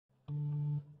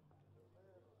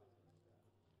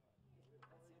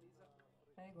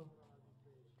Prego.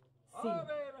 Sì.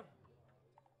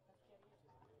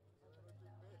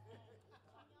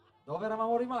 Dove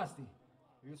eravamo rimasti?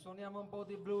 Risuoniamo un po'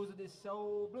 di blues, di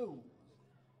soul blues.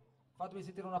 Fatemi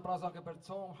sentire un applauso anche per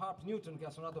Tom Harp Newton che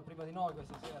ha suonato prima di noi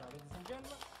questa sera. Ladies and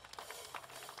gentlemen.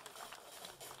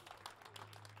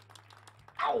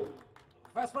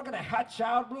 Fast Frank e Hot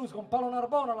Shower Blues con Paolo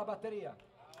Narbona alla batteria.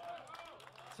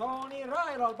 Sony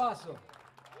Rairo al basso.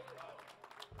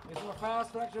 Io sono Fast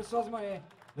Frank Cersosimo e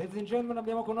ladies and gentlemen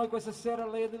abbiamo con noi questa sera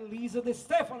Lady Lisa De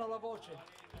Stefano alla voce.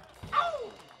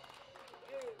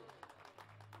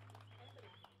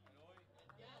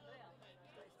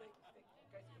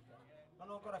 Non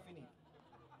ho ancora finito.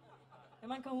 E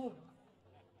manca uno.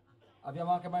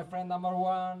 Abbiamo anche my friend number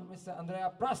one, Mr. Andrea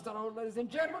Prastaro, ladies and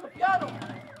gentlemen, piano!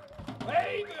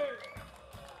 Baby!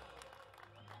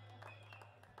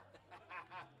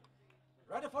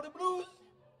 Ready for the blues?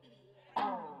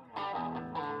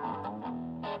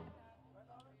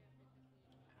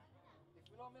 If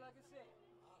you know me like I say,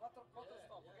 quattro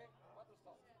stop, okay? Quattro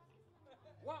stop.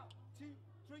 1, 2,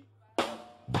 3.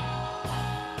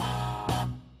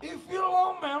 If you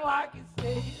love me like you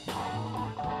say,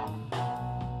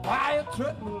 why you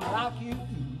treat me like you do?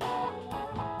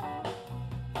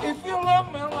 If you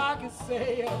love me like you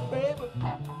say, baby,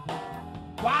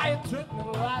 why you treat me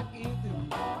like you do?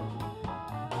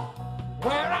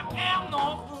 Where I am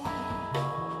no fool,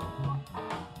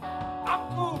 I'm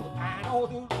cool, I know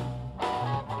the rule.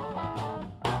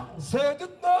 Said you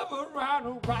never run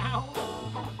around,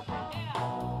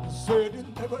 said you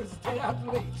never stay out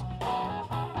late.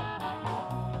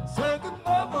 Said you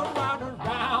never run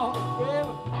around,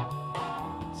 baby.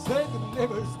 Said you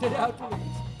never stay out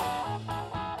late.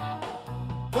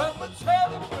 Let me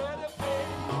tell you, pretty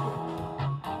baby,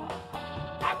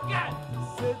 I got to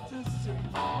set you straight.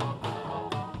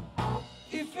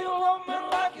 If you love me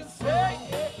like you say,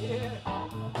 yeah, yeah,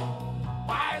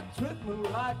 why you treat me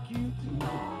like you do,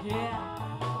 yeah.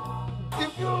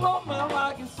 If you love me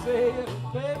like you say,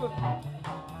 baby,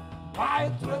 why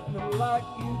you treat me like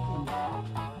you do?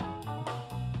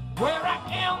 Where I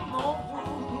am no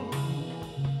fool,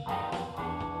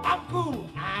 I'm cool,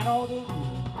 I know the rules.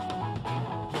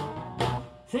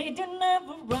 Said you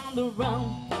never round around,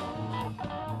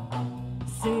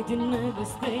 said you never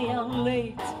stay out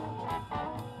late.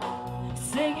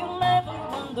 Say you never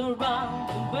run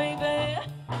around, baby.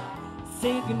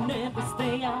 Say you never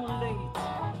stay out late.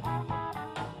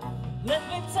 Let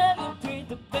me tell you,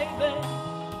 pretty baby,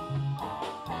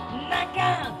 I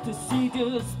got to see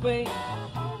your space.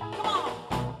 Come on.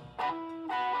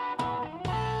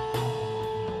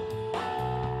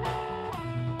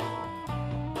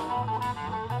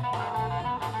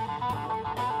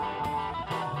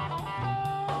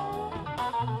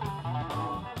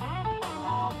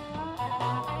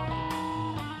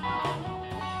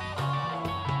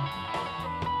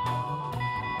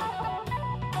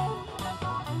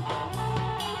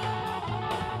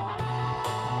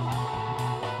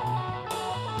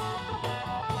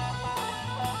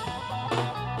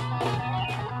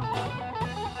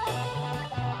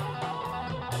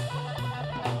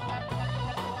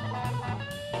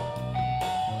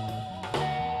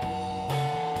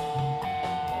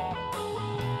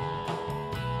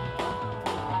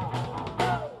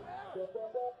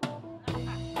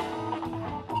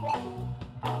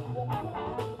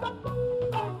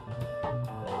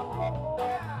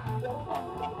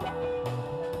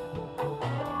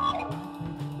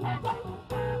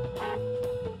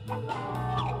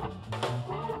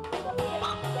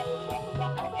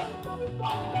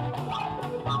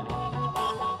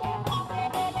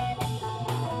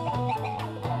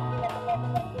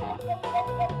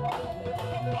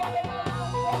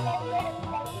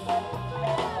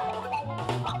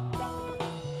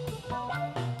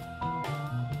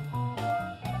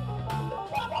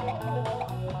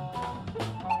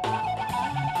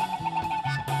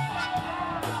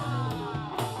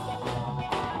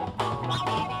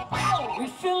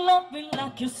 If you love me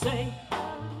like you say,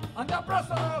 Andrea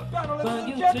Prastaro al piano, but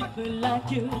ladies you and treat gentlemen. me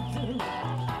like you do.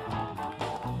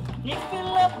 If you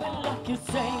love me like you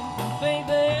say,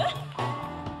 baby,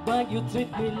 but you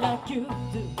treat me like you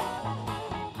do.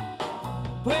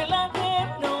 Well, I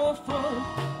didn't know for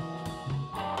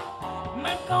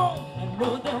my God, I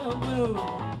know the rule.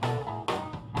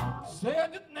 Said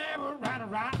you never ran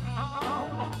around,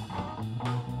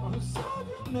 said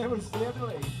you never stayed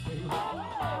late, baby.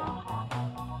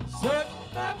 Said you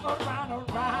never ran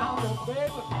around,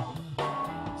 baby.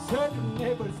 Said you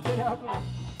never stayed out late.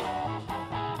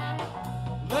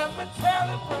 Let me tell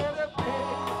you, pretty baby,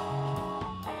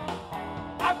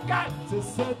 I've got to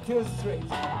set you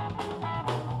straight.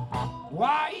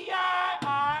 Why,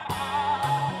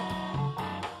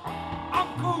 I'm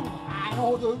cool, I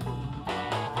know the rules.